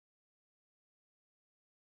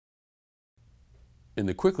In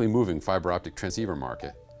the quickly moving fiber optic transceiver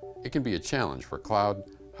market, it can be a challenge for cloud,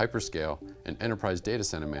 hyperscale, and enterprise data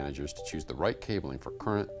center managers to choose the right cabling for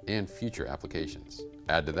current and future applications.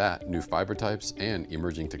 Add to that new fiber types and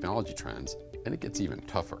emerging technology trends, and it gets even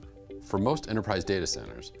tougher. For most enterprise data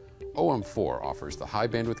centers, OM4 offers the high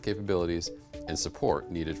bandwidth capabilities and support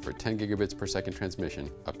needed for 10 gigabits per second transmission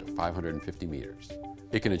up to 550 meters.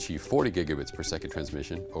 It can achieve 40 gigabits per second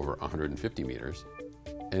transmission over 150 meters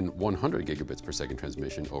and 100 gigabits per second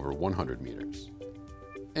transmission over 100 meters.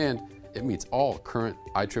 And it meets all current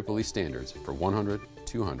IEEE standards for 100,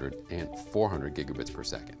 200, and 400 gigabits per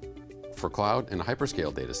second. For cloud and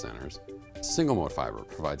hyperscale data centers, single-mode fiber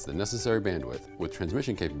provides the necessary bandwidth with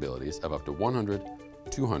transmission capabilities of up to 100,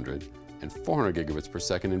 200, and 400 gigabits per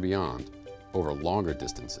second and beyond over longer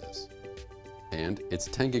distances. And its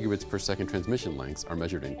 10 gigabits per second transmission lengths are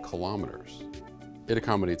measured in kilometers. It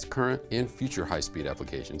accommodates current and future high-speed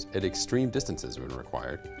applications at extreme distances when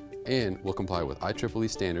required, and will comply with IEEE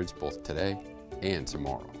standards both today and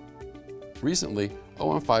tomorrow. Recently,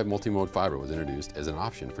 OM5 multimode fiber was introduced as an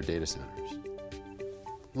option for data centers.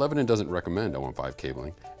 Leviton doesn't recommend OM5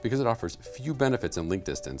 cabling because it offers few benefits in link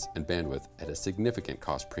distance and bandwidth at a significant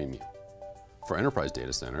cost premium. For enterprise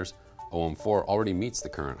data centers, OM4 already meets the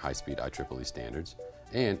current high-speed IEEE standards,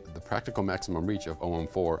 and the practical maximum reach of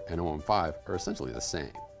OM4 and OM5 are essentially the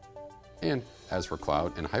same. And as for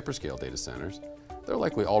cloud and hyperscale data centers, they're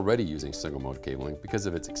likely already using single-mode cabling because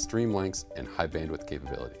of its extreme lengths and high bandwidth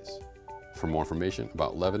capabilities. For more information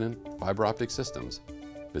about Leviton fiber optic systems,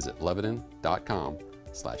 visit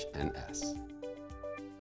leviton.com/ns.